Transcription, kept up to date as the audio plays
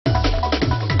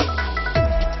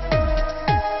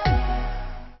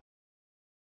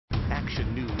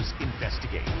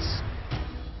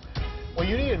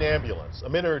you need an ambulance, a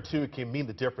minute or two can mean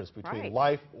the difference between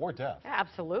life or death. Yeah,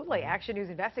 absolutely. Action News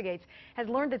Investigates has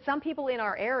learned that some people in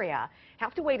our area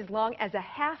have to wait as long as a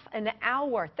half an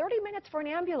hour, 30 minutes for an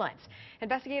ambulance.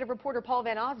 Investigative reporter Paul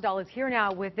Van Osdal is here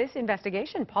now with this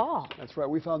investigation. Paul. That's right.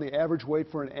 We found the average wait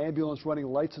for an ambulance running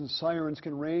lights and sirens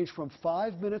can range from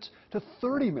 5 minutes to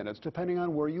 30 minutes, depending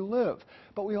on where you live.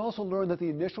 But we also learned that the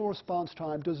initial response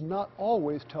time does not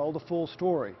always tell the full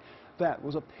story. That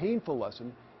was a painful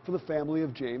lesson for the family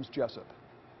of James Jessup.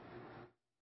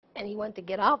 And he went to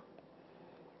get up,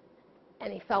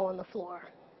 and he fell on the floor.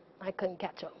 I couldn't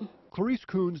catch him. Clarice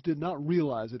Coons did not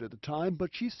realize it at the time,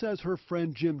 but she says her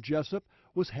friend Jim Jessup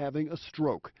was having a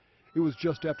stroke. It was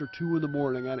just after 2 in the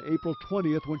morning on April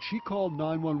 20th when she called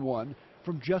 911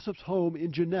 from Jessup's home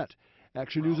in Jeannette.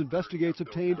 Action News Investigates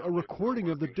obtained a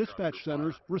recording of the dispatch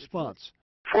center's response.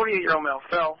 48-year-old male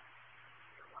fell,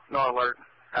 no alert,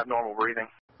 abnormal breathing.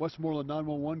 Westmoreland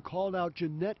 911 called out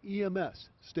Jeannette EMS,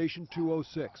 station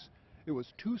 206. It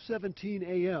was 2:17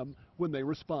 a.m. when they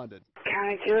responded.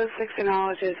 County 206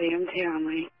 acknowledges EMT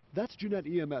only. That's Jeannette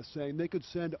EMS saying they could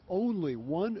send only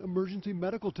one emergency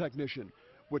medical technician,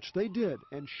 which they did,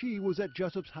 and she was at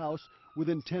Jessup's house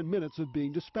within 10 minutes of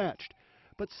being dispatched.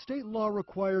 But state law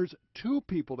requires 2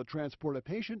 people to transport a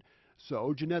patient,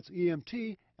 so Jeannette's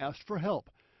EMT asked for help.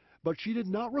 But she did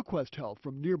not request help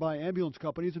from nearby ambulance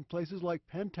companies in places like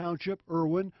Penn Township,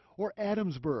 Irwin, or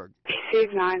Adamsburg.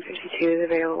 PC 952 is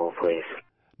available, please.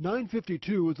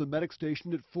 952 is the medic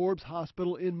station at Forbes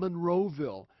Hospital in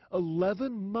Monroeville,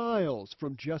 11 miles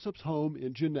from Jessup's home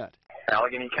in Jeannette.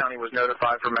 Allegheny County was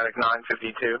notified for medic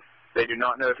 952. They do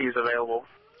not know if he's available.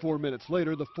 4 minutes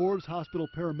later, the Forbes Hospital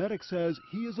paramedic says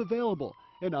he is available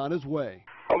and on his way.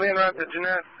 I'll be en route to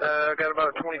Jeannette. Got about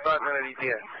a 25-minute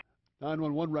ETA.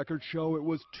 911 records show it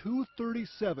was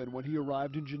 2:37 when he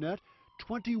arrived in Jeannette,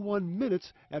 21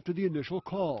 minutes after the initial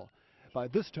call. By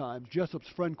this time, Jessup's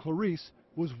friend Clarice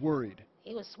was worried.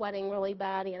 He was sweating really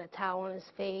bad. He had a towel on his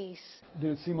face.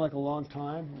 Did it seem like a long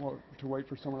time to wait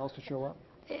for someone else to show up?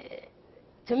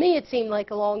 To me, it seemed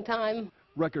like a long time.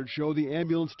 Records show the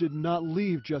ambulance did not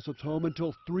leave Jessup's home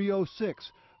until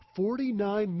 3:06,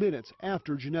 49 minutes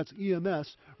after Jeannette's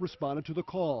EMS responded to the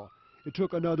call. It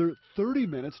took another 30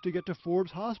 minutes to get to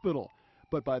Forbes Hospital,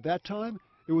 but by that time,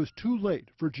 it was too late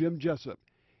for Jim Jessup.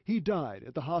 He died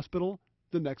at the hospital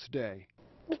the next day.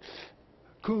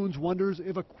 Coons wonders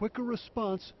if a quicker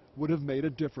response would have made a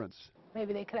difference.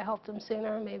 Maybe they could have helped him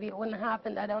sooner. Maybe it wouldn't have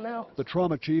happened. I don't know. The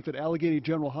trauma chief at Allegheny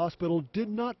General Hospital did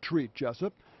not treat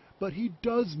Jessup, but he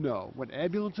does know when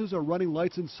ambulances are running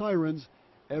lights and sirens,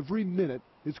 every minute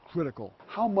is critical.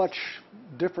 How much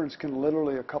difference can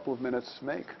literally a couple of minutes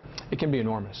make? It can be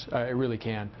enormous. It really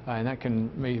can. And that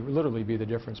may literally be the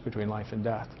difference between life and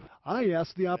death. I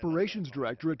asked the operations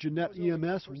director at Jeannette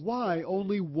EMS why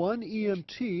only one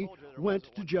EMT went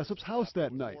to Jessup's house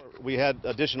that night. We had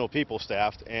additional people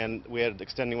staffed, and we had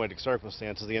extenuating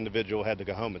circumstances. The individual had to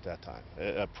go home at that time,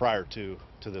 prior to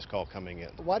this call coming in.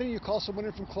 Why didn't you call someone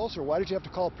in from closer? Why did you have to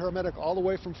call a paramedic all the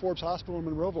way from Forbes Hospital in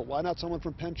Monroeville? Why not someone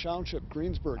from Penn Township,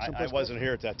 Greensburg? I wasn't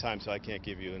here at that time, so I can't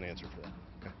give you an answer for that.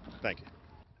 Okay. Thank you.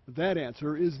 That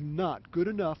answer is not good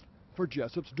enough for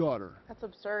Jessup's daughter. That's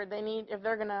absurd. They need, if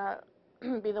they're going to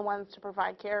be the ones to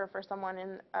provide care for someone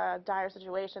in a dire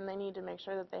situation, they need to make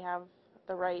sure that they have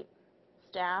the right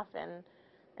staff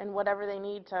and whatever they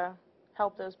need to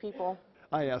help those people.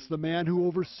 I asked the man who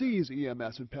oversees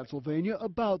EMS in Pennsylvania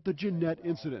about the Jeannette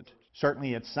incident.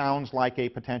 Certainly it sounds like a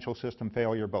potential system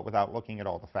failure, but without looking at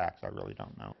all the facts, I really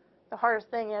don't know. The hardest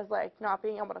thing is like not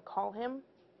being able to call him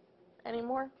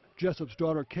anymore. Jessup's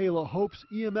daughter Kayla hopes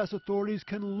EMS authorities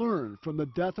can learn from the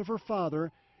death of her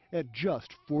father at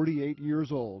just 48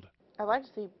 years old. I'd like to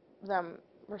see them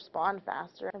respond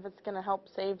faster. If it's going to help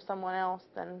save someone else,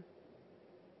 then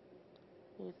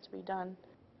it needs to be done.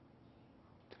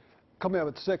 Coming up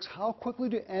at 6, how quickly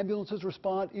do ambulances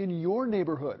respond in your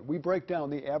neighborhood? We break down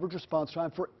the average response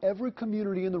time for every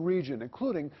community in the region,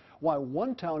 including why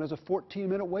one town has a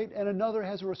 14-minute wait and another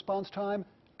has a response time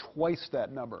twice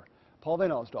that number. Paul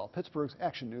Van Osdal, Pittsburgh's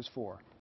Action News 4.